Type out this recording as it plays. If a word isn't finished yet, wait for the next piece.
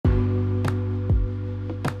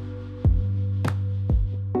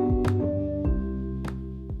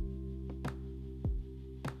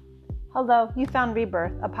Hello, you found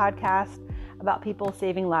Rebirth, a podcast about people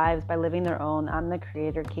saving lives by living their own. I'm the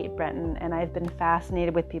creator, Kate Brenton, and I've been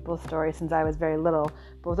fascinated with people's stories since I was very little,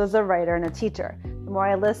 both as a writer and a teacher. The more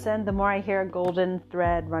I listen, the more I hear a golden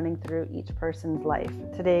thread running through each person's life.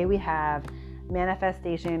 Today we have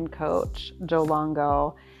manifestation coach Joe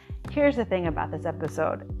Longo. Here's the thing about this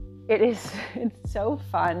episode. It's so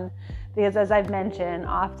fun because, as I've mentioned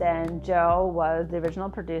often, Joe was the original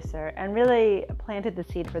producer and really planted the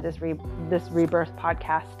seed for this Rebirth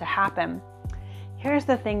podcast to happen. Here's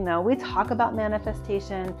the thing though, we talk about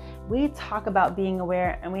manifestation, we talk about being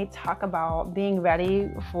aware, and we talk about being ready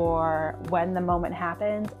for when the moment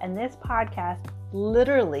happens. And this podcast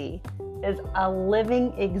literally is a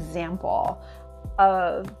living example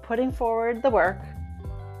of putting forward the work,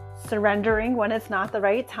 surrendering when it's not the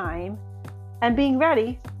right time, and being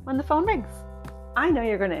ready when the phone rings. I know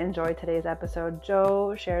you're going to enjoy today's episode.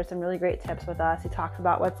 Joe shares some really great tips with us. He talks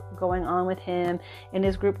about what's going on with him in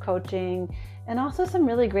his group coaching, and also some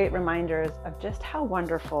really great reminders of just how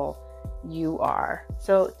wonderful you are.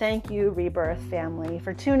 So thank you, Rebirth family,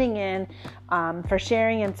 for tuning in, for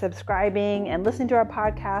sharing and subscribing and listening to our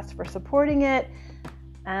podcast, for supporting it,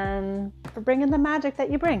 and for bringing the magic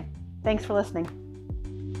that you bring. Thanks for listening.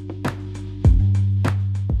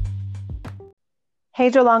 Hey,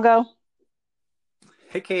 Joe Longo.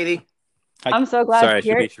 Hey, Katie. I'm so glad. Sorry,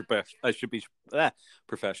 I should be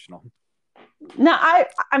professional. No, I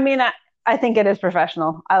think it is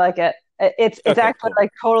professional. I like it. It's okay, actually cool. Like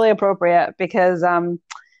totally appropriate because, I'm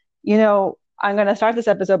going to start this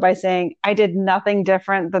episode by saying I did nothing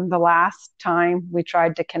different than the last time we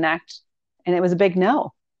tried to connect, and it was a big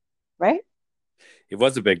no, right? It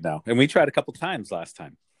was a big no, and we tried a couple times last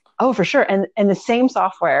time. Oh, for sure. And the same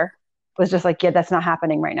software was just like, yeah, that's not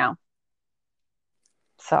happening right now.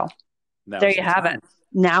 So there you have it.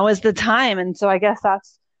 Now is the time. And so I guess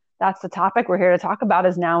that's the topic we're here to talk about,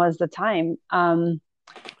 is now is the time. And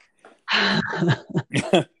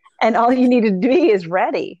all you need to be is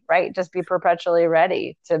ready, right? Just be perpetually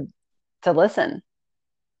ready to listen.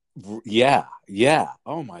 Yeah.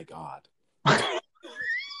 Oh my God.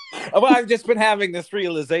 Well, I've just been having this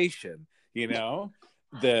realization,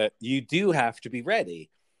 that you do have to be ready.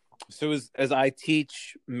 So as I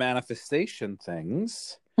teach manifestation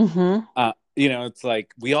things, it's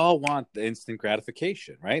like we all want the instant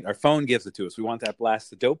gratification, right? Our phone gives it to us. We want that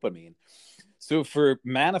blast of dopamine. So for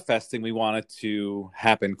manifesting, we want it to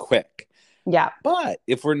happen quick. Yeah. But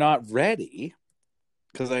if we're not ready,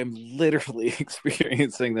 because I'm literally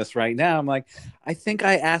experiencing this right now, I'm like, I think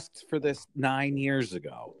I asked for this 9 years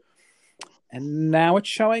ago, and now it's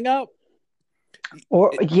showing up.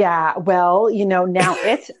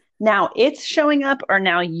 Now it's showing up, or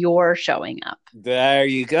now you're showing up. There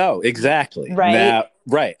you go. Exactly. Right.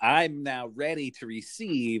 I'm now ready to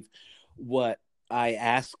receive what I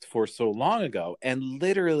asked for so long ago. And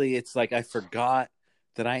literally, it's like I forgot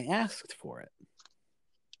that I asked for it.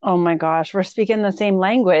 Oh my gosh, we're speaking the same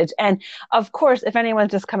language. And of course, if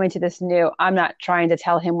anyone's just coming to this new, I'm not trying to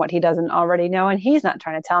tell him what he doesn't already know, and he's not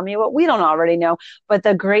trying to tell me what we don't already know. But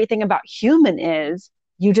the great thing about human is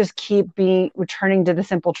you just keep returning to the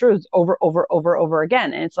simple truths over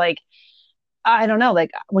again. And it's like, I don't know,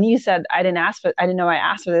 like when you said, I didn't know I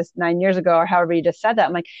asked for this 9 years ago, or however you just said that.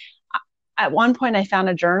 I'm like, at one point I found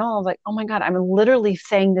a journal. I was like, oh my God, I'm literally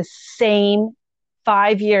saying the same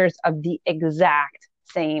 5 years of the exact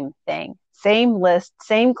same thing, same list,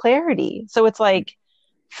 same clarity. So it's like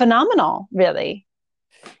phenomenal, really.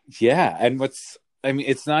 Yeah. And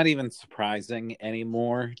it's not even surprising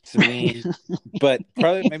anymore to me, but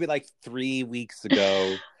probably maybe like 3 weeks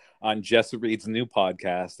ago on Jessa Reed's new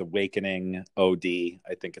podcast, Awakening OD,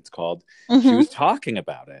 I think it's called, she was talking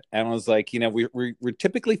about it. And I was like, we're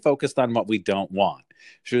typically focused on what we don't want.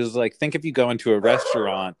 She was like, think if you go into a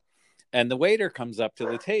restaurant and the waiter comes up to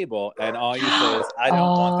the table and all you say is, I don't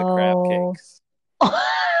want the crab cakes.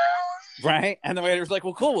 Right? And the waiter's like,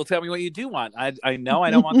 well, cool. Well, tell me what you do want. I know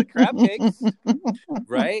I don't want the crab cakes.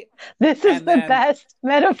 Right? This is the best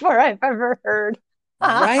metaphor I've ever heard.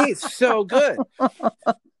 Right? So good.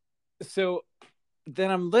 So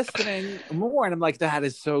then I'm listening more and I'm like, that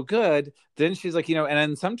is so good. Then she's like, and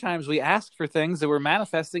then sometimes we ask for things that we're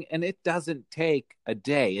manifesting and it doesn't take a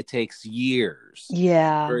day. It takes years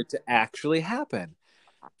for it to actually happen.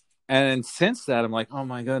 And since that, I'm like, oh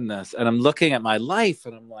my goodness. And I'm looking at my life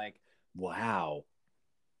and I'm like, wow,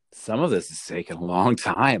 some of this is taking a long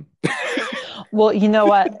time. Well, you know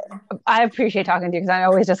what? I appreciate talking to you because I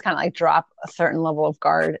always just kind of like drop a certain level of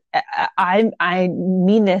guard. I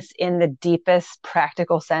mean this in the deepest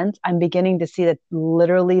practical sense. I'm beginning to see that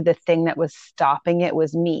literally the thing that was stopping it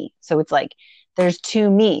was me. So it's like there's two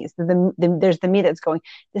me's. There's the me that's going,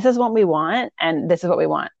 this is what we want, and this is what we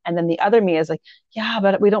want. And then the other me is like, yeah,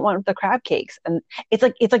 but we don't want the crab cakes. And it's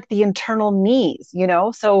like the internal me's,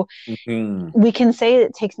 So Mhm. we can say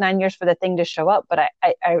it takes 9 years for the thing to show up, but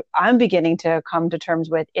I'm beginning to come to terms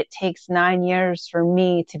with it takes 9 years for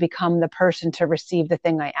me to become the person to receive the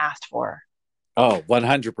thing I asked for. Oh,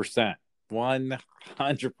 100%.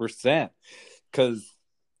 100%. Because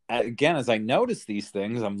again, as I notice these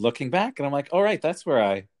things, I'm looking back and I'm like, all right, that's where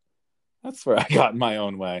I got in my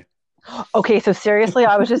own way. Okay, so seriously,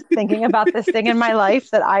 I was just thinking about this thing in my life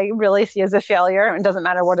that I really see as a failure. And it doesn't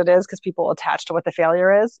matter what it is because people attach to what the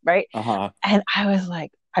failure is, right? Uh-huh. And I was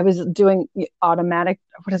like, I was doing automatic,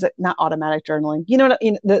 what is it? Not automatic journaling.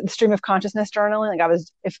 The stream of consciousness journaling. Like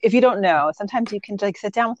if you don't know, sometimes you can like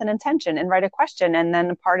sit down with an intention and write a question and then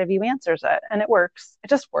a part of you answers it and it works. It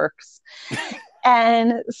just works.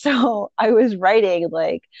 And so I was writing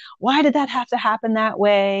like, why did that have to happen that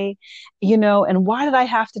way? And why did I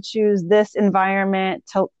have to choose this environment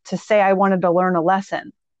to say I wanted to learn a lesson?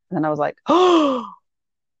 And then I was like, oh,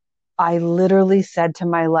 I literally said to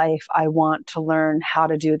my life, I want to learn how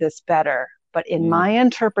to do this better. But in Mm. my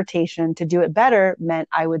interpretation, to do it better meant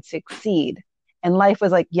I would succeed. And life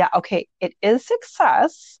was like, yeah, okay, it is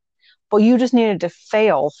success, but you just needed to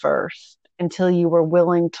fail first until you were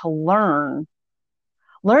willing to learn.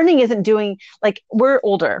 Learning isn't doing like we're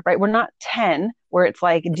older, right? We're not 10, where it's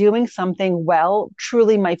like doing something well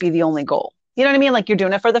truly might be the only goal. You know what I mean? Like you're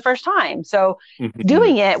doing it for the first time. So Mhm.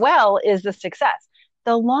 doing it well is the success.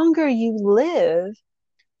 The longer you live,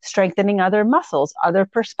 strengthening other muscles, other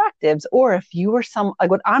perspectives, or if you were like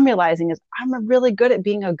what I'm realizing is I'm really good at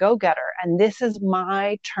being a go getter. And this is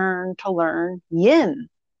my turn to learn yin,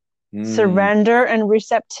 Mm. surrender and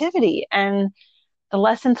receptivity. And the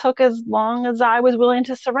lesson took as long as I was willing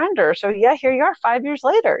to surrender. So yeah, here you are 5 years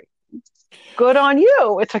later. Good on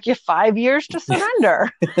you. It took you 5 years to surrender.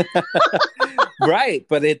 Right,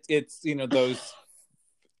 but it's those,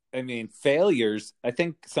 I mean, failures. I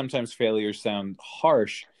think sometimes failures sound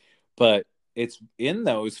harsh, but it's in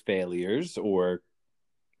those failures or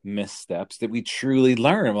missteps that we truly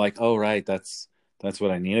learn. I'm like, oh right, that's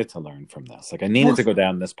what I needed to learn from this. Like I needed Well, to go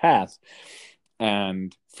down this path.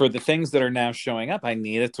 And for the things that are now showing up, I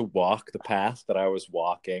needed to walk the path that I was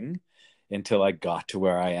walking until I got to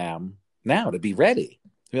where I am now to be ready.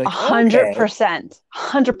 To be a like, hundred okay, percent,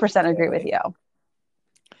 100% agree with okay. you.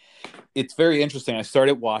 It's very interesting. I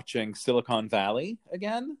started watching Silicon Valley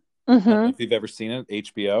again. I don't know Mm-hmm. if you've ever seen it,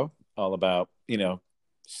 HBO, all about,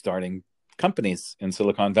 starting companies in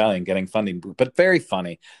Silicon Valley and getting funding, but very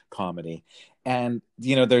funny comedy. And,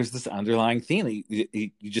 there's this underlying theme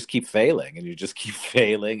that you just keep failing and you just keep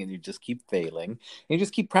failing and you just keep failing and you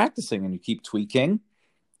just keep practicing and you keep tweaking.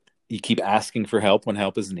 You keep asking for help when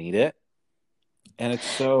help is needed. And it's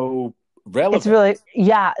so It's relevant. really,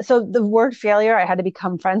 yeah. So the word failure, I had to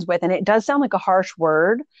become friends with, and it does sound like a harsh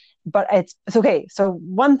word, but it's okay. So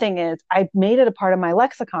one thing is, I made it a part of my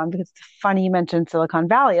lexicon because it's funny you mentioned Silicon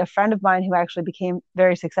Valley. A friend of mine who actually became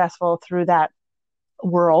very successful through that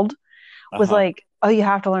world was Uh-huh. like, "Oh, you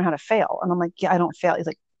have to learn how to fail," and I'm like, "Yeah, I don't fail." He's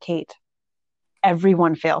like, "Kate,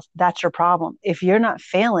 everyone fails. That's your problem. If you're not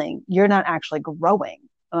failing, you're not actually growing."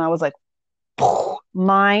 And I was like,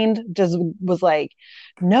 mind just was like,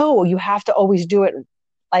 no, you have to always do it.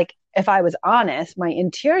 Like if I was honest, my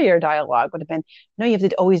interior dialogue would have been, no, you have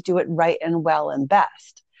to always do it right and well and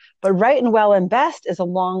best. But right and well and best is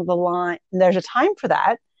along the line. There's a time for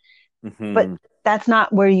that, but Mm-hmm. that's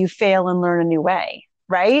not where you fail and learn a new way,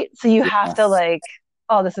 right? So you have to Yes. like,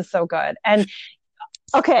 oh, this is so good. And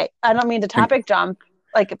okay, I don't mean to topic jump.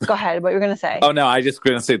 Like, go ahead. What you're gonna say? Oh no, I just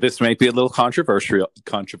going to say this might be a little controversial,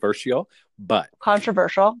 but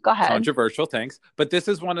Controversial. Go ahead. controversial. Thanks, but this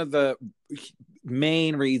is one of the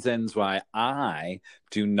main reasons why I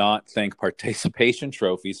do not think participation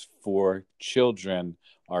trophies for children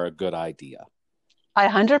are a good idea. I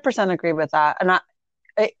 100% agree with that. And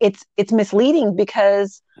it's misleading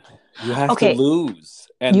because You have to okay, lose,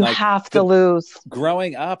 and you like have to the lose.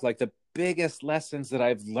 growing up, like the biggest lessons that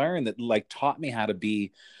I've learned that like taught me how to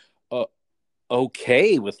be uh,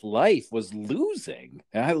 okay with life was losing,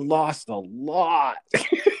 and I lost a lot.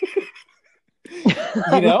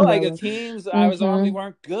 I love Like the that. teams I was on, we Mm-hmm.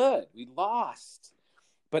 weren't good. We lost.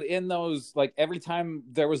 But in those, like every time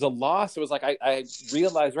there was a loss, it was like I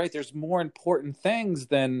realized, right, there's more important things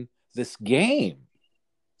than this game.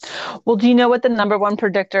 Well, do you know what the number one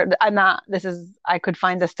predictor? I'm not. This is. I could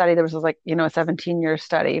find a study. There was like a 17-year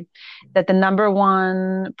study that the number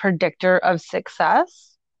one predictor of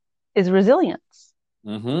success is resilience.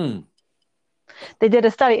 Mm-hmm. They did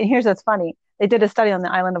a study, and here's what's funny. They did a study on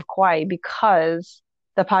the island of Kauai because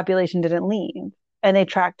the population didn't leave and they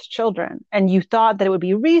tracked children. And you thought that it would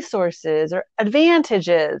be resources or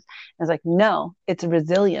advantages. And it's like, no, it's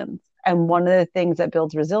resilience. And one of the things that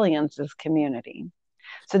builds resilience is community.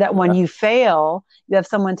 So that when you fail, you have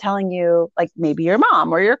someone telling you, like maybe your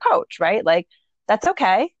mom or your coach, right? Like, that's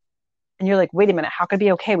okay. And you're like, wait a minute, how could it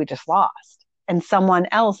be okay? We just lost. And someone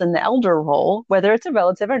else in the elder role, whether it's a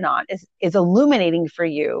relative or not, is illuminating for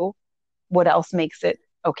you what else makes it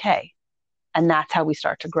okay. And that's how we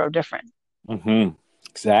start to grow different. Mm-hmm.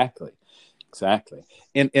 Exactly.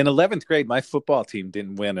 In 11th grade, my football team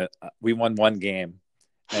didn't win it. We won one game,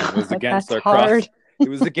 and it was against it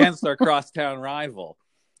was against our crosstown rival.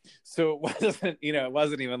 So it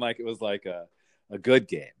wasn't even like it was like a good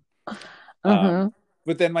game. Mm-hmm.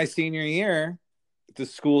 But then my senior year, the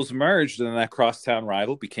schools merged, and that crosstown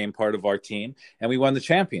rival became part of our team, and we won the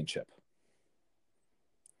championship.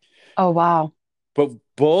 Oh, wow. But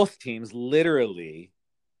both teams literally,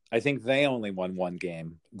 I think they only won one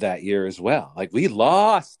game that year as well. Like, we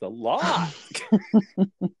lost a lot.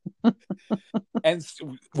 And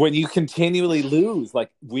when you continually lose, like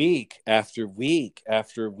week after week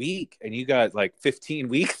after week, and you got like 15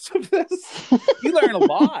 weeks of this, you learn a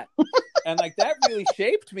lot. And like, that really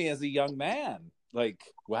shaped me as a young man. Like,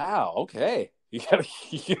 wow, okay, you gotta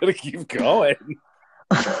keep going.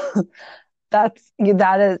 That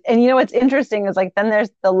is, and you know what's interesting is like then there's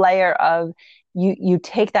the layer of you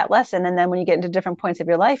take that lesson, and then when you get into different points of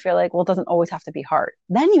your life, you're like, well, it doesn't always have to be hard.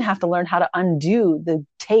 Then you have to learn how to undo the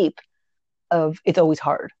tape of it's always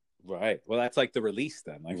hard. Right. Well, that's like the release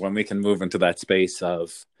then, like when we can move into that space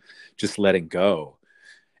of just letting go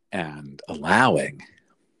and allowing.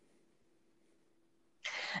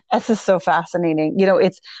 This is so fascinating. You know,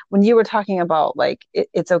 it's when you were talking about like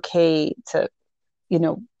it's okay to, you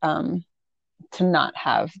know, to not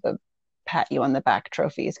have the pat you on the back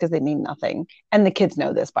trophies because they mean nothing. And the kids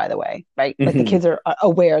know this, by the way, right? Like the kids are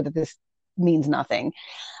aware that this means nothing.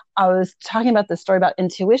 I was talking about the story about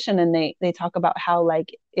intuition, and they talk about how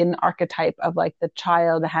like in archetype of like the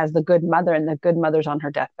child has the good mother, and the good mother's on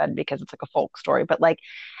her deathbed because it's like a folk story, but like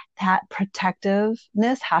that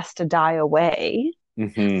protectiveness has to die away.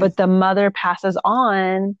 Mm-hmm. But the mother passes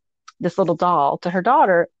on this little doll to her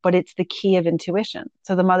daughter, but it's the key of intuition.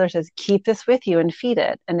 So the mother says, keep this with you and feed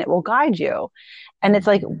it, and it will guide you. And it's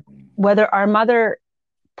like, whether our mother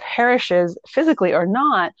perishes physically or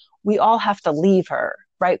not, we all have to leave her,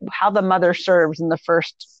 right? How the mother serves in the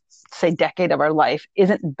first, say, decade of our life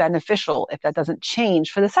isn't beneficial if that doesn't change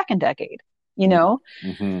for the second decade, you know?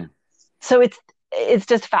 Mm-hmm. So it's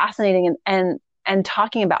just fascinating, and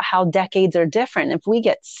talking about how decades are different. If we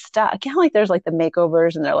get stuck, kind of like there's like the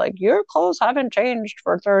makeovers and they're like, your clothes haven't changed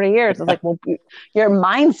for 30 years. It's like, well, your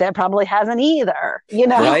mindset probably hasn't either, you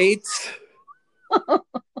know? Right.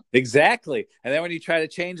 Exactly. And then when you try to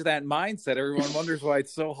change that mindset, everyone wonders why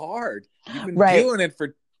it's so hard. You've been doing it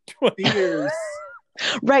for 20 years.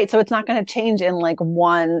 Right. So it's not going to change in like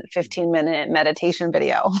one 15-minute meditation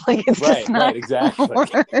video. Like it's just not right, exactly.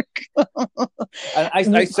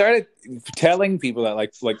 I started telling people that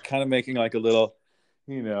like kind of making like a little,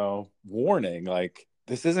 warning, like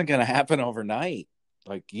this isn't going to happen overnight.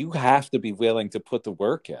 Like you have to be willing to put the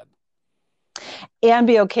work in. And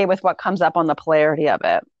be okay with what comes up on the polarity of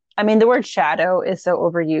it. I mean, the word shadow is so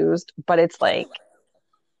overused, but it's like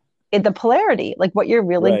the polarity, like what you're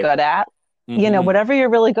really good at. Mm-hmm. Whatever you're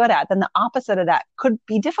really good at, then the opposite of that could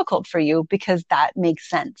be difficult for you because that makes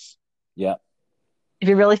sense. Yeah. If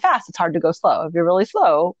you're really fast, it's hard to go slow. If you're really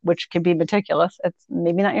slow, which can be meticulous, it's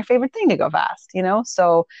maybe not your favorite thing to go fast,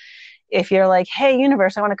 So if you're like, hey,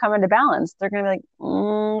 universe, I want to come into balance, they're going to be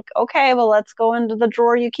like, okay, well, let's go into the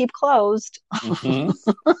drawer you keep closed. Mm-hmm.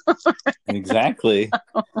 Exactly.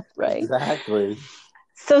 Right. Exactly.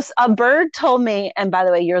 So a bird told me, and by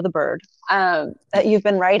the way, you're the bird, that you've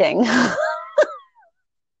been writing.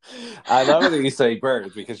 I love it that you say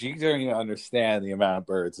birds because you don't even understand the amount of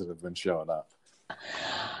birds that have been showing up.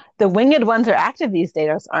 The winged ones are active these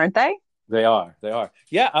days, aren't they? They are.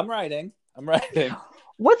 Yeah, I'm writing.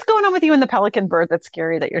 What's going on with you and the pelican bird that's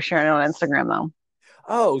scary that you're sharing on Instagram, though?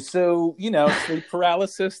 Oh, so, sleep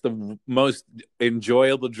paralysis, the most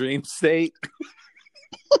enjoyable dream state.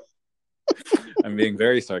 I'm being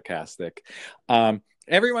very sarcastic.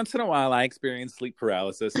 Every once in a while, I experience sleep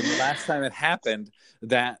paralysis. And the last time it happened,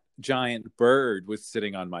 that giant bird was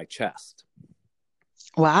sitting on my chest.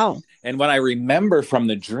 Wow. And what I remember from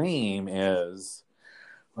the dream is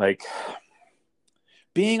like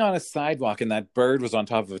being on a sidewalk and that bird was on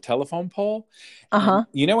top of a telephone pole. Uh-huh.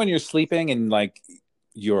 And, when you're sleeping and like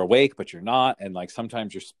you're awake but you're not, and like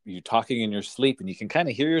sometimes you're talking in your sleep and you can kind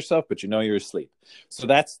of hear yourself but you know you're asleep. So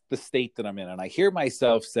that's the state that I'm in, and I hear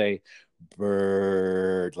myself say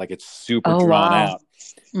bird, like it's super Oh, drawn wow. out.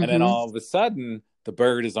 And then all of a sudden the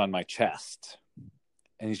bird is on my chest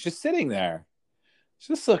and he's just sitting there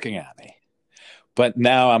just looking at me. But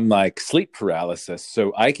now I'm like sleep paralysis,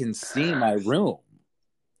 so I can see my room.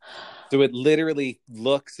 So it literally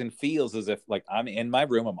looks and feels as if like I'm in my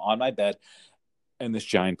room, I'm on my bed, and this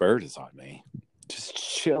giant bird is on me, just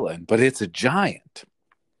chilling. But it's a giant.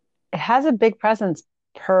 It has a big presence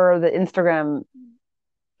per the Instagram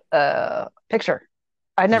picture.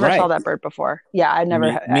 I never saw Right. that bird before. Yeah, I Me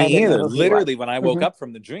didn't know either. who he was. Literally, when I woke up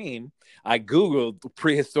from the dream, I Googled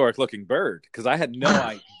prehistoric looking bird because I had no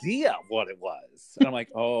idea what it was. And I'm like,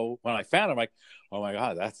 oh, when I found it, I'm like, oh my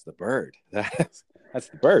God, that's the bird. That's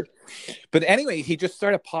the bird. But anyway, he just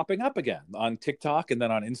started popping up again on TikTok and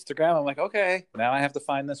then on Instagram. I'm like, okay, now I have to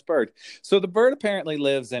find this bird. So the bird apparently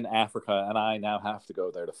lives in Africa, and I now have to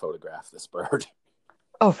go there to photograph this bird.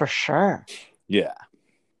 Oh, for sure. Yeah.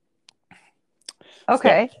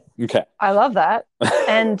 Okay. So, okay. I love that.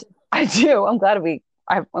 And I do. I'm glad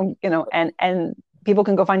and people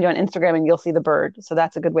can go find you on Instagram and you'll see the bird. So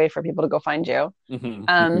that's a good way for people to go find you.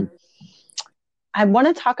 Mm-hmm. I want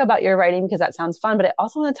to talk about your writing because that sounds fun, but I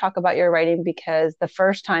also want to talk about your writing because the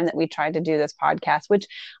first time that we tried to do this podcast, which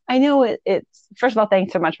I know it's, first of all,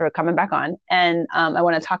 thanks so much for coming back on. And I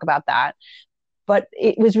want to talk about that. But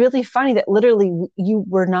it was really funny that literally you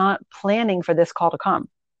were not planning for this call to come.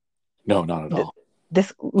 No, not at all.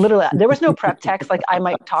 This literally, there was no prep text like I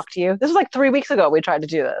might talk to you. This was like 3 weeks ago we tried to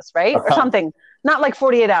do this, right? Or something, not like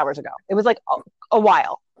 48 hours ago. It was like a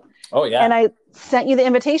while. Oh, yeah. And I sent you the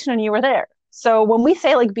invitation and you were there. So when we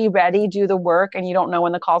say like be ready, do the work, and you don't know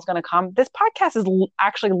when the call's going to come, this podcast is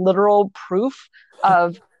actually literal proof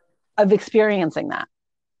of experiencing that.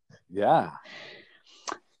 Yeah.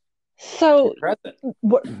 So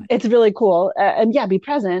it's really cool. And yeah, be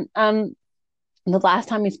present. The last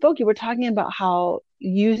time we spoke, you were talking about how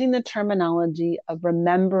using the terminology of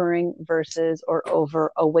remembering versus or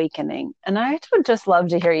over awakening. And I would just love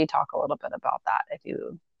to hear you talk a little bit about that, if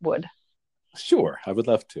you would. Sure, I would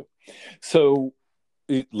love to. So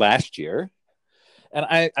last year,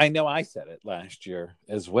 and I know I said it last year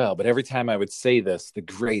as well, but every time I would say this, the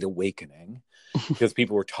Great Awakening, because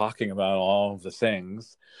people were talking about all the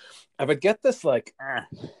things, I would get this like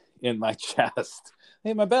in my chest,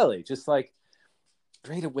 in my belly, just like,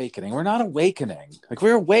 Great Awakening. We're not awakening. Like,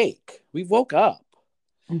 we're awake. We woke up.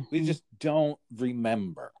 Mm-hmm. We just don't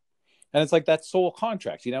remember. And it's like that soul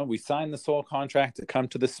contract. You know, we signed the soul contract to come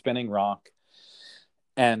to the spinning rock.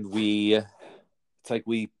 And it's like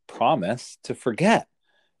we promise to forget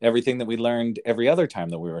everything that we learned every other time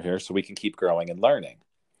that we were here so we can keep growing and learning.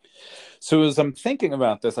 So as I'm thinking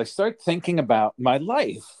about this, I start thinking about my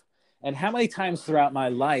life and how many times throughout my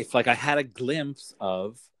life, like I had a glimpse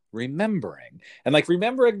of remembering and like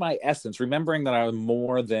remembering my essence, remembering that I was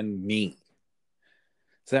more than me.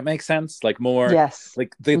 Does that make sense? Like more, yes.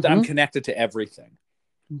 Like I'm connected to everything,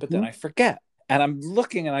 but then I forget. And I'm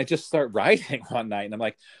looking and I just start writing one night and I'm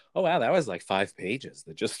like, oh, wow, that was like 5 pages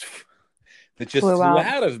that just flew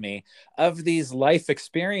out of me, of these life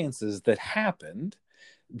experiences that happened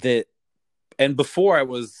and before I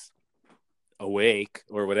was awake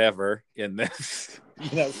or whatever in this,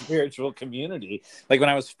 spiritual community, like when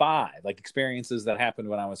I was 5, like experiences that happened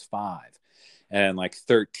when I was 5 and like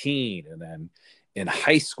 13 and then in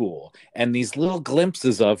high school, and these little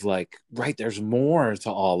glimpses of like, right, there's more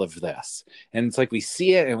to all of this. And it's like we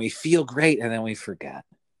see it and we feel great and then we forget.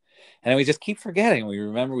 And we just keep forgetting. We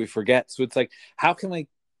remember, we forget. So it's like, how can we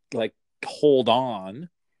like hold on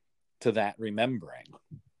to that remembering?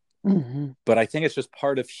 Mm-hmm. But I think it's just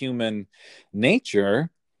part of human nature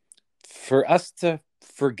for us to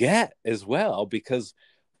forget as well, because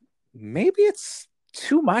maybe it's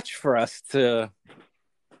too much for us to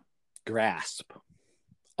grasp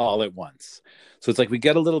all at once. So it's like we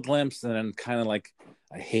get a little glimpse and then kind of like,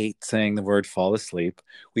 I hate saying the word fall asleep,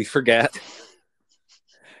 we forget,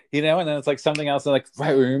 and then it's like something else and like,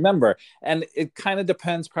 right, we remember. And it kind of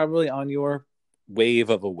depends probably on your wave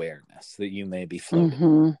of awareness that you may be floating.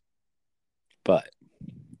 Mm-hmm. But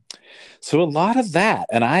so a lot of that,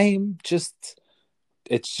 and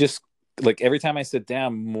it's just like every time I sit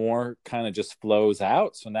down, more kind of just flows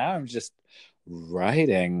out. So now I'm just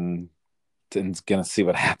writing and gonna see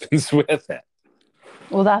what happens with it.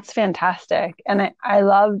 Well, that's fantastic. And I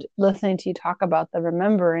loved listening to you talk about the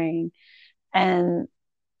remembering and,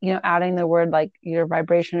 adding the word like your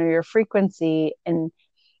vibration or your frequency. And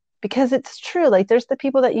because it's true. Like there's the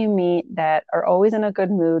people that you meet that are always in a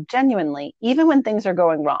good mood, genuinely, even when things are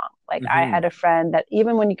going wrong. Like I Hmm. had a friend that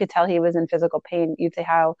even when you could tell he was in physical pain, you'd say,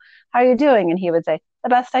 how are you doing? And he would say, the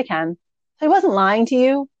best I can. So he wasn't lying to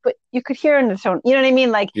you, but you could hear in the tone, you know what I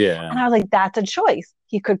mean? Like, Yeah. and I was like, that's a choice.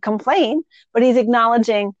 He could complain, but he's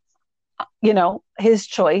acknowledging, his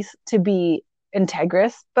choice to be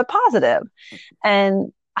integrous, but positive.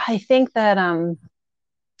 And I think that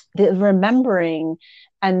the remembering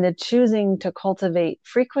and the choosing to cultivate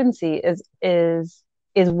frequency is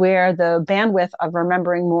where the bandwidth of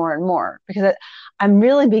remembering more and more, because I'm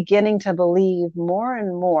really beginning to believe more and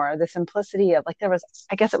more the simplicity of, like, there was,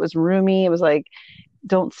 I guess it was Rumi, it was like,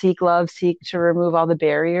 don't seek love, seek to remove all the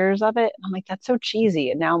barriers of it. I'm like, that's so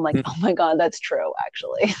cheesy, and now I'm like, oh my god, that's true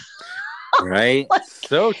actually. Right. like,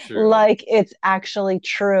 So true. like it's actually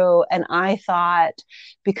true. And I thought,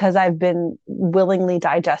 because I've been willingly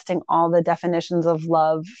digesting all the definitions of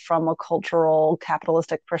love from a cultural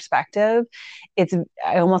capitalistic perspective, it's,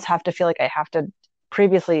 I almost have to feel like I have to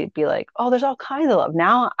previously be like, oh, there's all kinds of love.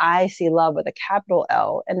 Now I see love with a capital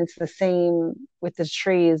L, and it's the same with the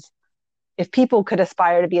trees. If people could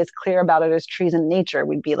aspire to be as clear about it as trees in nature,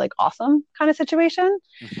 we'd be like awesome kind of situation.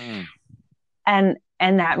 Hmm.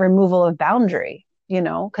 And that removal of boundary,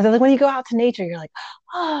 because like when you go out to nature, you're like,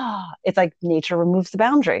 it's like nature removes the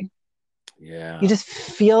boundary. you Yeah. just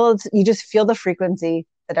feel you just feel the frequency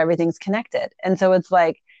that everything's connected. And so it's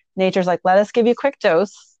like nature's like, let us give you a quick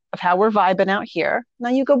dose of how we're vibing out here, now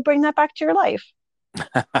you go bring that back to your life.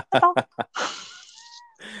 That's all.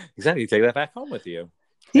 Exactly. You take that back home with you. And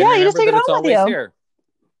Yeah, you just remember take it that it's home with always you. here.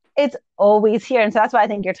 It's always here. And so that's why I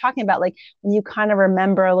think you're talking about, like, when you kind of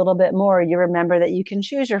remember a little bit more, you remember that you can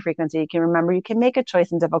choose your frequency. You can remember you can make a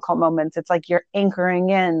choice in difficult moments. It's like you're anchoring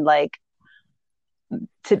in, like,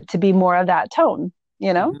 to be more of that tone,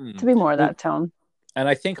 Hmm. to be more of Well, that tone. and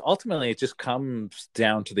I think ultimately it just comes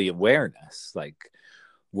down to the awareness, like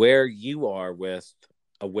where you are with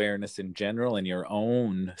awareness in general and your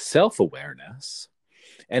own self awareness.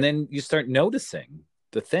 And then you start noticing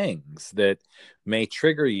the things that may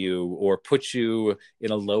trigger you or put you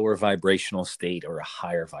in a lower vibrational state or a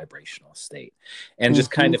higher vibrational state. And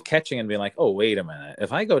just kind Mm-hmm. of catching and being like, oh, wait a minute.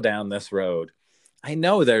 If I go down this road, I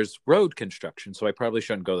know there's road construction, so I probably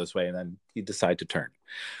shouldn't go this way. And then you decide to turn.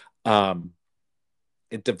 Um,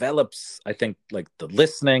 it develops, I think, like the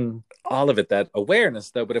listening, all of it, that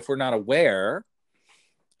awareness, though. But if we're not aware,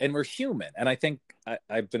 and we're human, and I think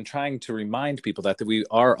I've been trying to remind people that we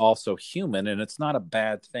are also human, and it's not a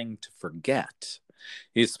bad thing to forget,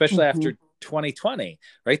 especially Mm-hmm. after 2020,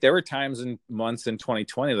 right? There were times and months in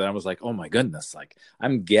 2020 that I was like, oh my goodness, like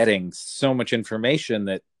I'm getting so much information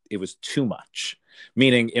that it was too much,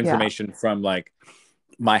 meaning Yeah. information from like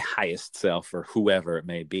my highest self or whoever it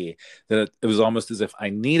may be, that it was almost as if I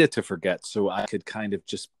needed to forget so I could kind of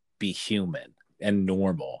just be human and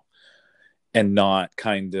normal and not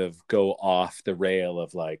kind of go off the rail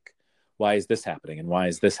of like, why is this happening and why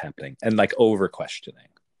is this happening, and like over questioning.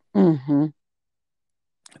 Mm-hmm.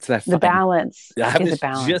 It's that The fine. balance I is a was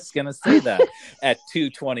balance. just gonna say that at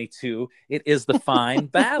 222, it is the fine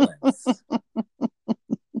balance.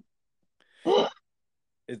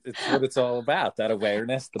 It's what it's all about. That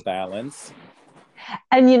awareness, the balance.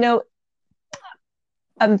 And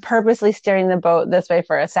I'm purposely steering the boat this way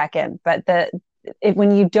for a second, but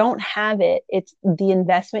when you don't have it, it's the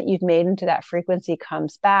investment you've made into that frequency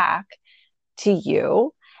comes back to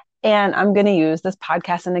you. And I'm going to use this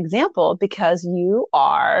podcast as an example, because you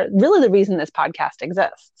are really the reason this podcast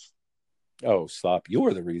exists. Oh, stop!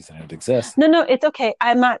 You're the reason it exists. No, no, it's okay.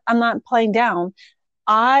 I'm not playing down.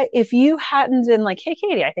 If you hadn't been like, hey,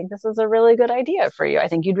 Katie, I think this is a really good idea for you, I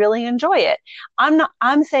think you'd really enjoy it.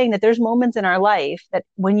 I'm saying that there's moments in our life that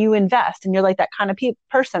when you invest and you're like that kind of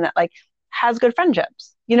person that, like, has good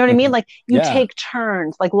friendships. You know what I mean? Like, you Yeah. take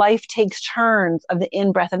turns, like life takes turns of the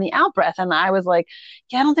in breath and the out breath. And I was like,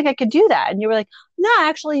 yeah, I don't think I could do that. And you were like, no,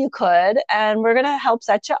 actually you could. And we're going to help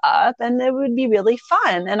set you up and it would be really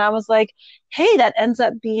fun. And I was like, hey, that ends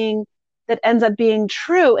up being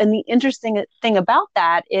true. And the interesting thing about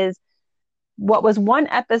that is, what was one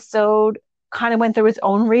episode kind of went through its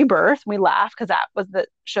own rebirth. We laughed because that was the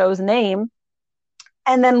show's name.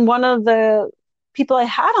 And then one of the people I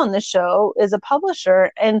had on the show is a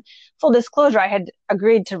publisher. And full disclosure, I had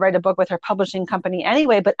agreed to write a book with her publishing company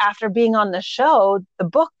anyway. But after being on the show,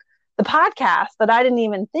 the podcast that I didn't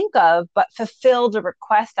even think of, but fulfilled a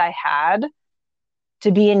request I had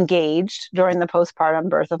to be engaged during the postpartum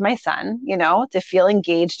birth of my son, to feel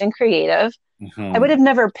engaged and creative. I would Mm-hmm. have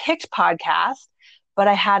never picked podcast, but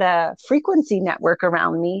I had a frequency network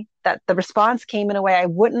around me that the response came in a way I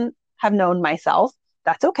wouldn't have known myself.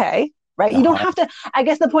 That's okay. Right. You don't Uh-huh. have to. I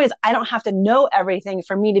guess the point is, I don't have to know everything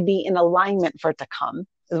for me to be in alignment for it to come,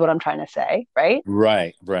 is what I'm trying to say. Right.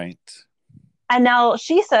 Right, right. And now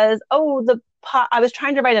she says, oh, I was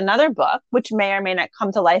trying to write another book, which may or may not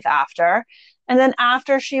come to life after. And then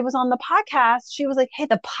after she was on the podcast, she was like, hey,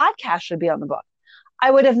 the podcast should be on the book.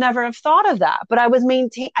 I would have never have thought of that, but I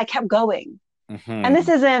kept going. And this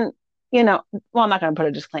Mm-hmm. isn't, well, I'm not going to put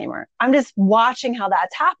a disclaimer. I'm just watching how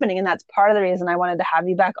that's happening. And that's part of the reason I wanted to have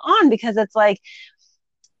you back on, because it's like,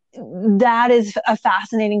 that is a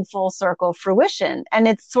fascinating full circle fruition. And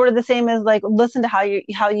it's sort of the same as like, listen to how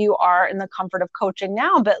you are in the comfort of coaching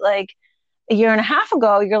now, but like a year and a half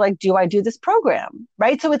ago, you're like, do I do this program?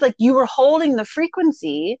 Right. So it's like you were holding the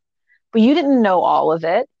frequency, but you didn't know all of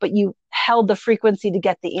it, but you held the frequency to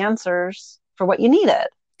get the answers for what you needed.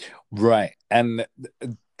 Right. And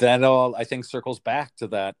that all, I think, circles back to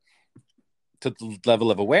that, to the level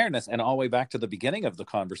of awareness, and all the way back to the beginning of the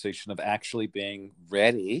conversation of actually being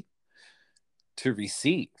ready to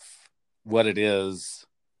receive what it is,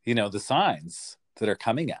 the signs that are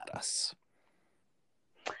coming at us.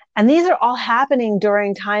 And these are all happening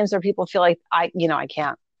during times where people feel like I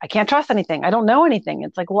can't trust anything. I don't know anything.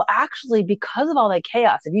 It's like, well, actually, because of all that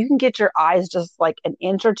chaos, if you can get your eyes just like an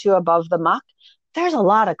inch or two above the muck, there's a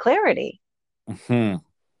lot of clarity. Mm-hmm.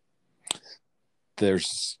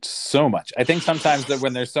 There's so much. I think sometimes that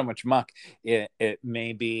when there's so much muck, it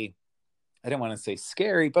may be, I don't want to say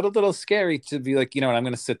scary, but a little scary to be like, I'm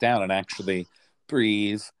going to sit down and actually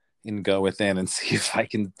breathe and go within and see if I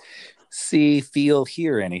can see, feel,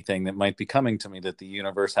 hear anything that might be coming to me that the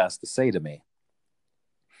universe has to say to me.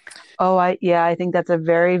 Oh, I think that's a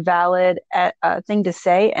very valid thing to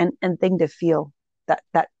say and thing to feel,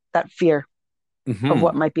 that fear of Mm-hmm.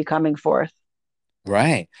 what might be coming forth.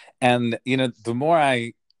 Right. And, the more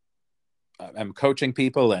I'm coaching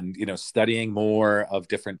people and, studying more of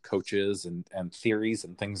different coaches and theories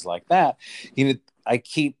and things like that, I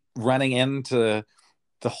keep running into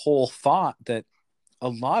the whole thought that a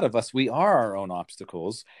lot of us, we are our own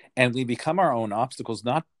obstacles, and we become our own obstacles,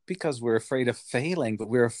 not because we're afraid of failing, but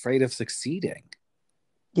we're afraid of succeeding.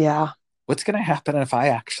 Yeah. What's going to happen if I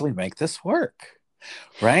actually make this work?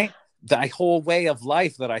 Right? The whole way of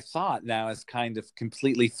life that I thought now is kind of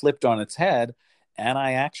completely flipped on its head, and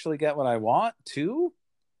I actually get what I want too.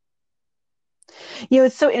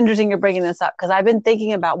 It's so interesting you're bringing this up, because I've been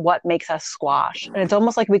thinking about what makes us squash. And it's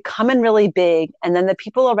almost like we come in really big, and then the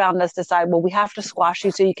people around us decide, well, we have to squash you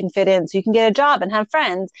so you can fit in, so you can get a job and have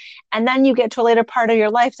friends. And then you get to a later part of your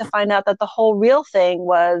life to find out that the whole real thing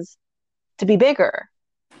was to be bigger.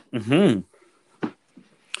 Mm-hmm.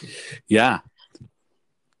 Yeah.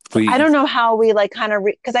 I don't know how we like kind of,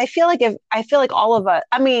 because I feel like all of us,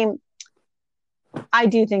 I mean, I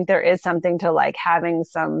do think there is something to like having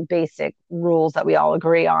some basic rules that we all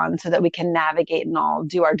agree on so that we can navigate and all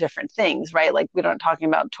do our different things, right? Like we don't talking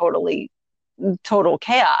about total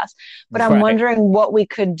chaos, but I'm Right. wondering what we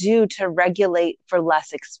could do to regulate for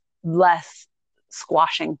less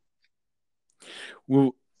squashing.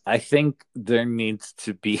 Well, I think there needs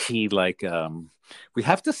to be like we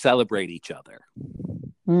have to celebrate each other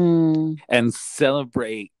and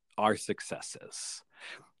celebrate our successes.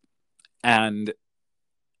 And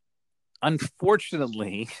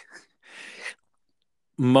unfortunately,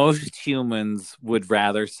 most humans would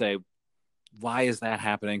rather say, why is that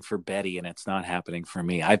happening for Betty and it's not happening for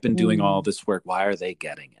me? I've been doing all this work. Why are they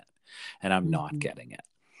getting it? And I'm not getting it.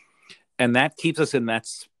 And that keeps us in that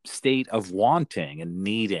state of wanting and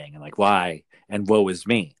needing and like, why? And woe is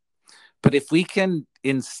me. But if we can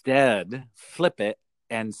instead flip it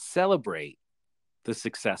and celebrate the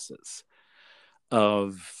successes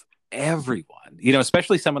of everyone,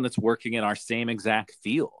 especially someone that's working in our same exact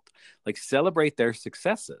field, like celebrate their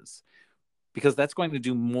successes, because that's going to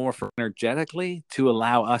do more for energetically to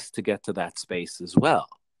allow us to get to that space as well.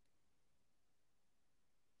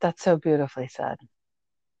 That's so beautifully said.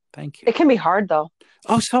 Thank you. It can be hard though.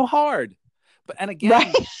 Oh, so hard. And again,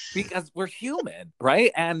 right? Because we're human,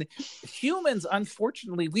 right? And humans,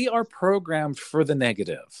 unfortunately, we are programmed for the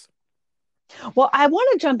negative. Well, I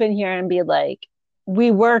want to jump in here and be like,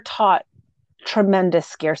 we were taught tremendous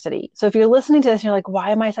scarcity. So if you're listening to this and you're like,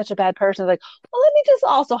 why am I such a bad person? Like, well, let me just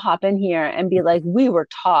also hop in here and be like, we were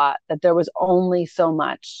taught that there was only so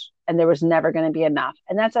much and there was never going to be enough.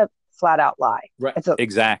 And that's a flat out lie. Right.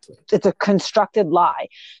 Exactly. It's a constructed lie.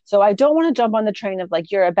 So I don't want to jump on the train of like,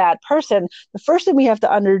 you're a bad person. The first thing we have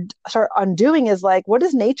to start undoing is like, what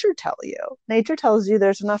does nature tell you? Nature tells you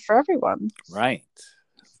there's enough for everyone.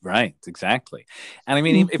 Right, exactly. And I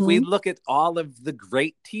mean, if we look at all of the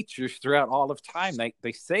great teachers throughout all of time,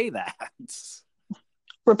 they say that.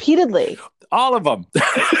 repeatedly. All of them.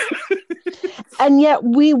 And yet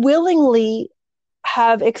we willingly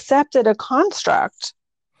have accepted a construct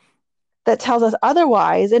that tells us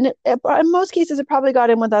otherwise. And in most cases, it probably got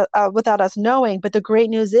in without us knowing. But the great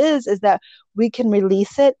news is that we can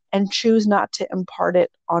release it and choose not to impart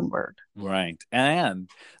it onward. Right. And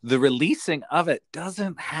the releasing of it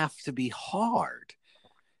doesn't have to be hard.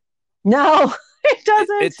 No, it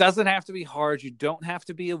doesn't. It doesn't have to be hard. You don't have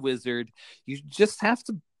to be a wizard. You just have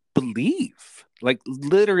to believe, like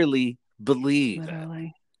literally believe Literally.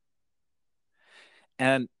 it.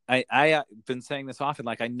 And I've been saying this often,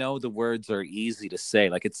 like, I know the words are easy to say.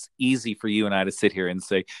 Like, it's easy for you and I to sit here and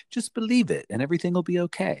say, just believe it and everything will be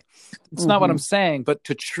okay. It's not what I'm saying, but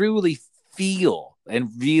to truly feel and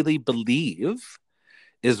really believe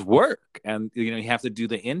is work. And, you have to do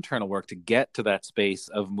the internal work to get to that space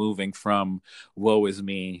of moving from woe is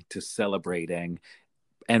me to celebrating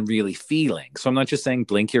and really feeling. So I'm not just saying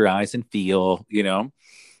blink your eyes and feel,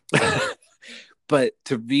 but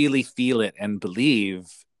to really feel it and believe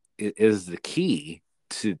is the key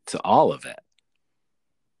to all of it.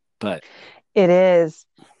 But it is.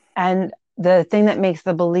 And the thing that makes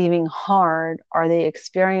the believing hard are the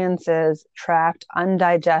experiences trapped,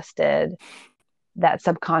 undigested, that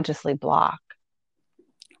subconsciously block.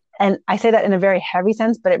 And I say that in a very heavy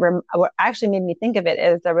sense, but what actually made me think of it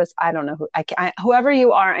is there was, I don't know whoever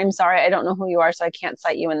you are, I'm sorry, I don't know who you are, so I can't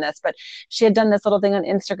cite you in this, but she had done this little thing on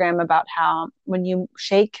Instagram about how when you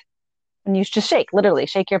just shake, literally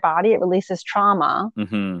shake your body, it releases trauma.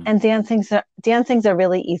 Mm-hmm. And dancing's a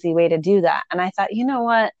really easy way to do that. And I thought, you know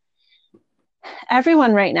what?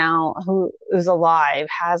 Everyone right now who is alive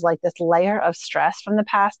has like this layer of stress from the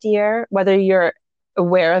past year, whether you're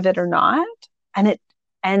aware of it or not.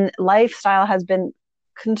 And lifestyle has been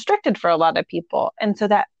constricted for a lot of people. And so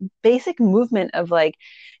that basic movement of like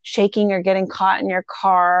shaking or getting caught in your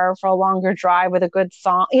car for a longer drive with a good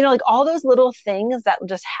song, like all those little things that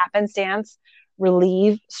just happenstance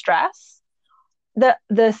relieve stress. The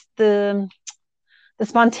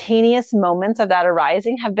spontaneous moments of that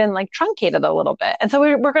arising have been like truncated a little bit. And so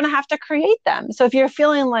we're going to have to create them. So if you're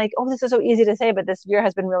feeling like, oh, this is so easy to say, but this year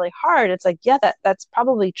has been really hard, it's like, yeah, that's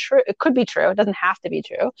probably true. It could be true. It doesn't have to be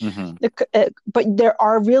true. Mm-hmm. But there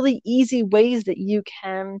are really easy ways that you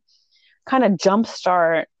can kind of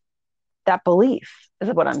jumpstart that belief, is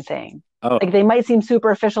what I'm saying. Oh. Like they might seem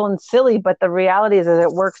superficial and silly, but the reality is that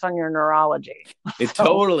it works on your neurology. It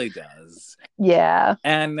totally does. Yeah.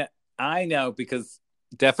 And I know, because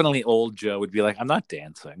definitely old Joe would be like, I'm not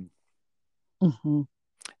dancing. Mm-hmm.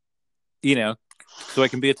 So I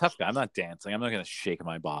can be a tough guy. I'm not dancing. I'm not going to shake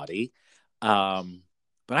my body. But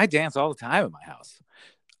I dance all the time in my house.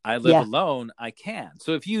 I live alone. I can.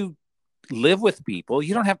 So if you live with people,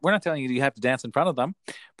 we're not telling you have to dance in front of them,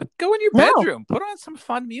 but go in your bedroom, put on some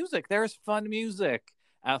fun music. There's fun music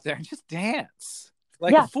out there and just dance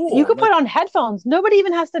like a fool. You could put on headphones. Nobody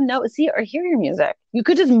even has to see or hear your music. You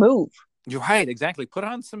could just move. You're right, exactly. Put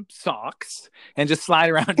on some socks and just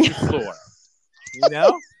slide around your floor.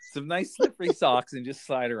 Some nice slippery socks and just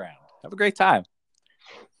slide around. Have a great time.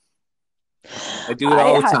 I do it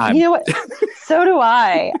all the time. You know what? So do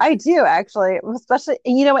I. I do, actually. Especially,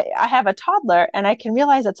 I have a toddler, and I can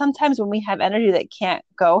realize that sometimes when we have energy that can't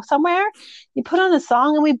go somewhere, you put on a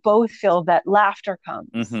song and we both feel that laughter comes.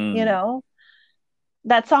 Mm-hmm.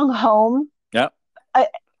 That song Home. Yep.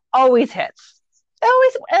 Always hits.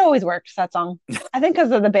 It always works, that song. I think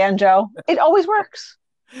because of the banjo. It always works.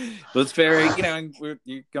 Well, it's very,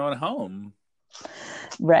 you're going home.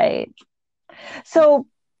 Right. So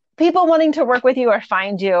people wanting to work with you or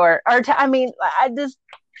find you just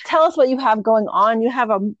tell us what you have going on. You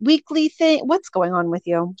have a weekly thing. What's going on with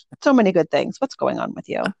you? So many good things. What's going on with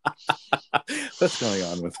you? What's going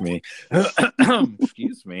on with me?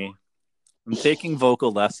 Excuse me. I'm taking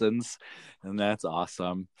vocal lessons, and that's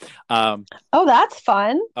awesome. Oh, that's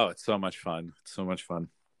fun. Oh, it's so much fun. So much fun.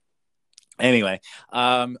 Anyway,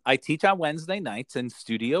 I teach on Wednesday nights in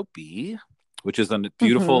Studio B, which is a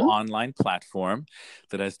beautiful online platform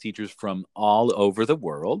that has teachers from all over the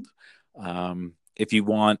world. If you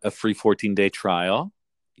want a free 14-day trial,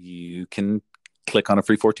 you can click on a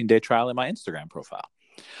free 14-day trial in my Instagram profile.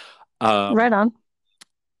 Right on.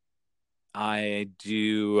 I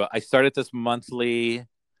started this monthly,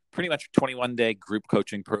 pretty much 21-day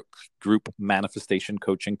group manifestation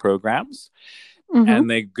coaching programs. Mm-hmm. And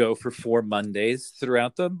they go for 4 Mondays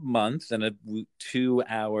throughout the month and a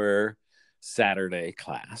 2-hour Saturday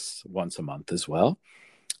class once a month as well.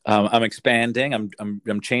 I'm expanding.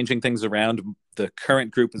 I'm changing things around. the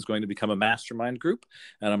current group is going to become a mastermind group,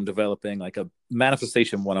 and I'm developing like a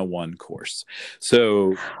manifestation 101 course.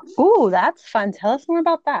 So, ooh, that's fun. Tell us more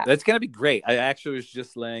about that. that's going to be great. I actually was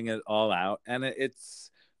just laying it all out, and it's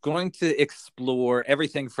going to explore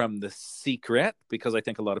everything from The Secret, because I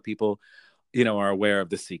think a lot of people, are aware of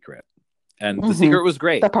The Secret. And The Secret was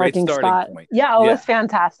great. The parking great starting spot. point. Yeah, it was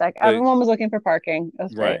fantastic. Everyone was looking for parking. It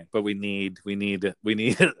was right. great. But we need a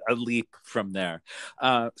leap from there.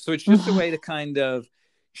 So it's just a way to kind of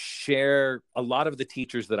share a lot of the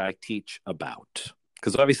teachers that I teach about.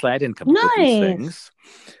 Because obviously I didn't come up with these things.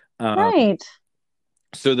 Right.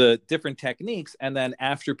 So the different techniques, and then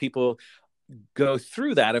after people go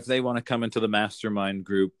through that, if they want to come into the mastermind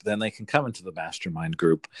group, then they can come into the mastermind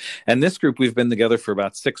group. And this group, we've been together for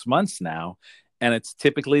about 6 months now, and it's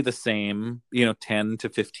typically the same 10 to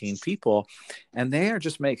 15 people, and they are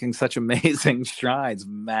just making such amazing strides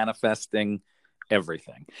manifesting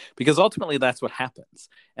everything, because ultimately that's what happens.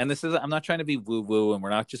 And I'm not trying to be woo woo, and we're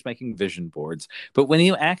not just making vision boards, but when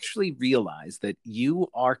you actually realize that you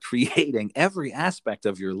are creating every aspect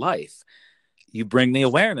of your life, you bring the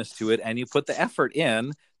awareness to it, and you put the effort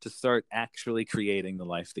in to start actually creating the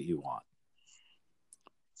life that you want.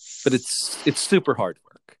 But it's super hard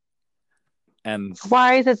work. And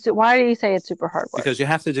why do you say it's super hard work? Because you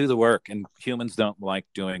have to do the work, and humans don't like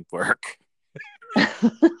doing work.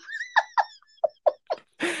 I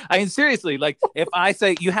mean, seriously, like if I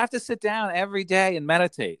say you have to sit down every day and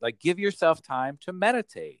meditate, like give yourself time to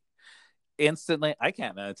meditate. Instantly, I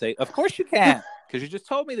can't meditate. Of course you can't, because you just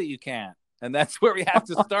told me that you can't. And that's where we have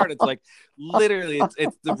to start. It's like literally,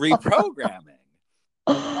 it's the reprogramming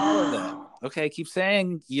of all of them. Okay, keep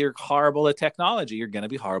saying you're horrible at technology. You're going to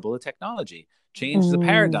be horrible at technology. Change the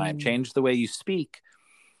paradigm. Change the way you speak.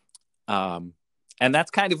 And that's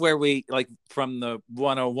kind of where we, like, from the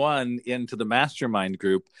 101 into the mastermind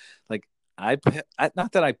group, like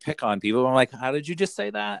not that I pick on people. I'm like, how did you just say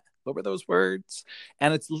that? What were those words?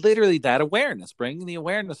 And it's literally that awareness, bringing the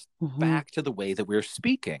awareness back to the way that we're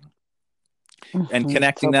speaking. And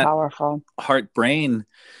connecting that powerful heart-brain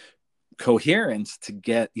coherence to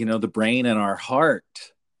get, the brain and our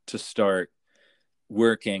heart to start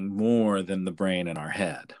working more than the brain in our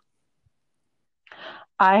head.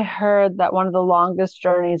 I heard that one of the longest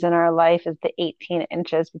journeys in our life is the 18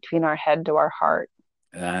 inches between our head to our heart.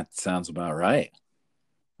 That sounds about right.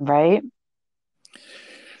 Right?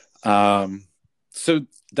 So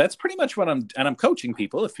that's pretty much what I'm coaching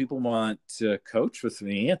people. If people want to coach with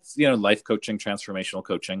me, it's, life coaching, transformational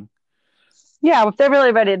coaching. Yeah. If they're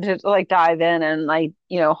really ready to like dive in and like,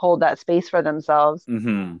 hold that space for themselves.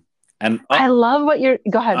 Mm-hmm. And I love what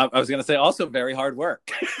go ahead. I was going to say also very hard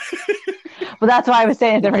work. Well, that's why I was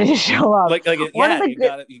saying they're ready to show up. You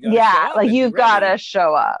gotta you've got to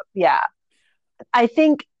show up. Yeah. I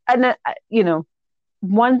think, and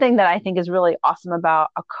one thing that I think is really awesome about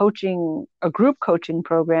a group coaching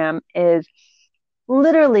program is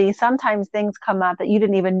literally sometimes things come up that you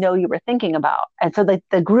didn't even know you were thinking about. And so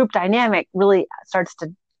the group dynamic really starts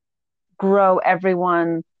to grow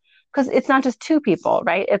everyone, because it's not just two people,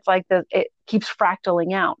 right? It's like it keeps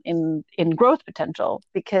fractaling out in growth potential,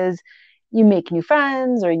 because you make new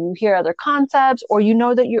friends, or you hear other concepts, or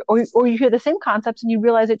that or you hear the same concepts and you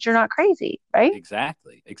realize that you're not crazy, right?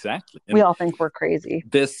 Exactly. And we all think we're crazy.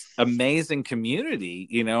 This amazing community,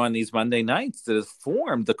 on these Monday nights that has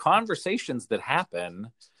formed, the conversations that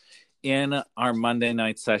happen in our Monday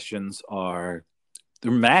night sessions they're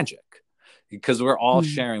magic, because we're all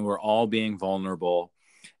sharing, we're all being vulnerable,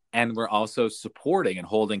 and we're also supporting and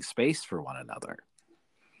holding space for one another.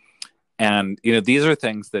 And, these are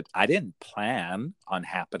things that I didn't plan on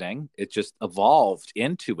happening. It just evolved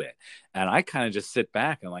into it. And I kind of just sit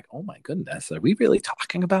back and I'm like, oh my goodness, are we really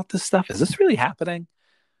talking about this stuff? Is this really happening?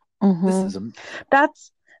 This is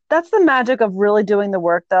that's the magic of really doing the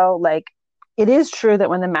work, though. Like, it is true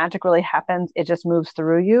that when the magic really happens, it just moves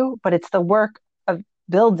through you, but it's the work of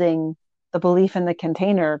building the belief in the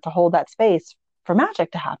container to hold that space for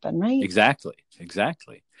magic to happen, right? Exactly.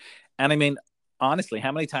 And I mean, honestly,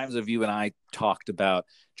 how many times have you and I talked about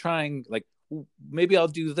trying, like, maybe I'll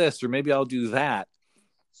do this or maybe I'll do that?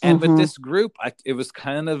 And with this group, it was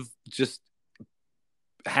kind of just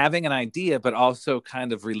having an idea, but also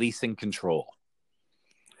kind of releasing control.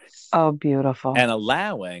 Oh, beautiful. And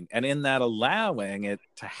allowing, and in that allowing it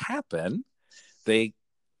to happen, these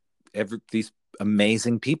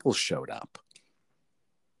amazing people showed up.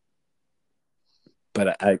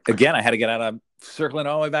 But I had to get out of circling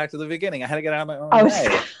all the way back to the beginning. I had to get out of my own way.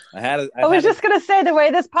 I was just going to say the way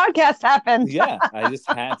this podcast happened. Yeah, I just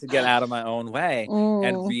had to get out of my own way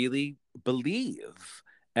and really believe.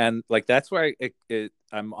 And like, that's where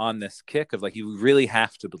I'm on this kick of like, you really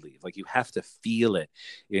have to believe, like you have to feel it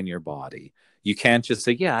in your body. You can't just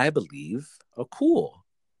say, yeah, I believe. Oh, cool.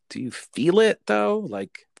 Do you feel it though?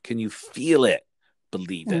 Like, can you feel it?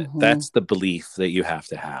 Believe it. Mm-hmm. That's the belief that you have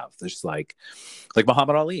to have. There's like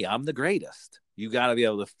Muhammad Ali, I'm the greatest. You got to be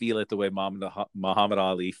able to feel it the way Muhammad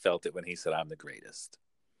Ali felt it when he said, I'm the greatest.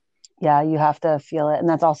 Yeah, you have to feel it. And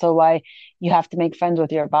that's also why you have to make friends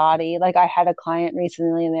with your body. Like I had a client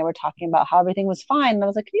recently and they were talking about how everything was fine. And I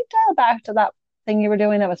was like, can you dial back to that thing you were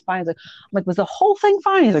doing that was fine? He's like, was the whole thing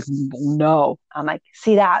fine? He's like, no. I'm like,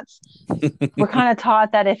 see, we're kind of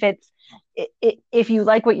taught that if you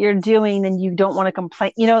like what you're doing, then you don't want to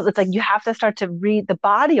complain. It's like you have to start to read. The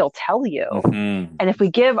body will tell you. Mm-hmm. And if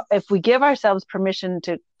we give ourselves permission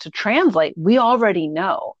to translate, we already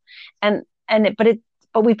know.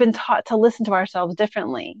 But we've been taught to listen to ourselves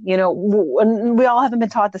differently. We all haven't been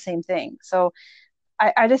taught the same thing. So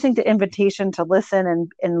I just think the invitation to listen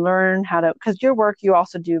and learn how to, because your work, you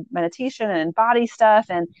also do meditation and body stuff.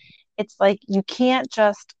 And it's like, you can't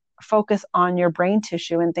just focus on your brain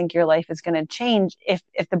tissue and think your life is going to change if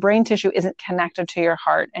the brain tissue isn't connected to your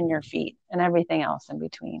heart and your feet and everything else in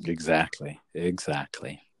between. Exactly.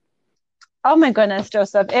 Oh my goodness,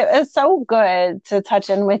 Joseph. It is so good to touch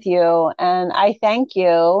in with you. And I thank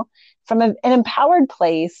you from an empowered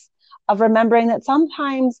place of remembering that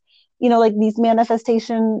sometimes, like these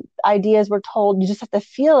manifestation ideas we're told, you just have to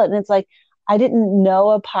feel it. And it's like, I didn't know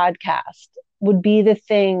a podcast would be the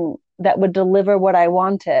thing that would deliver what I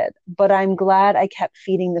wanted, but I'm glad I kept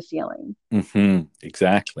feeding the feeling. Mm-hmm.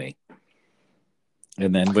 Exactly.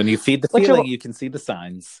 And then when you feed the feeling, you can see the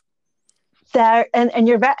signs. There and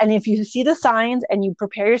you're and if you see the signs and you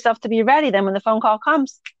prepare yourself to be ready, then when the phone call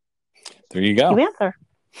comes, there you go. You answer.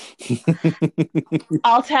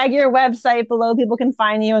 I'll tag your website below. People can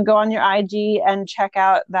find you and go on your IG and check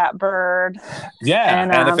out that bird. Yeah,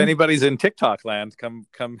 and if anybody's in TikTok land,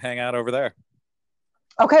 come hang out over there.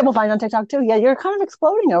 Okay, we'll find you on TikTok too. Yeah, you're kind of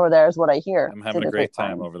exploding over there is what I hear. I'm having a great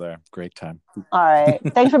time over there. Great time. All right.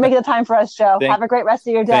 Thanks for making the time for us, Joe. Have a great rest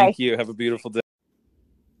of your day. Thank you. Have a beautiful day.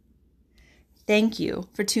 Thank you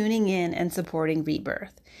for tuning in and supporting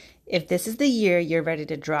Rebirth. If this is the year you're ready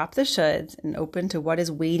to drop the shoulds and open to what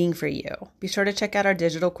is waiting for you, be sure to check out our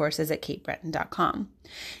digital courses at katebretton.com.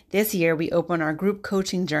 This year, we open our group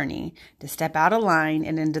coaching journey to step out of line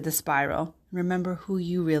and into the spiral. Remember who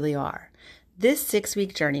you really are. This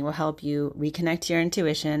 6-week journey will help you reconnect to your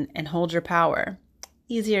intuition and hold your power.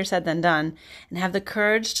 Easier said than done, and have the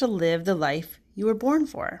courage to live the life you were born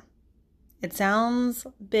for. It sounds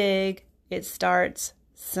big. It starts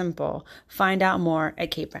simple. Find out more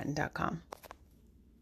at katebretton.com.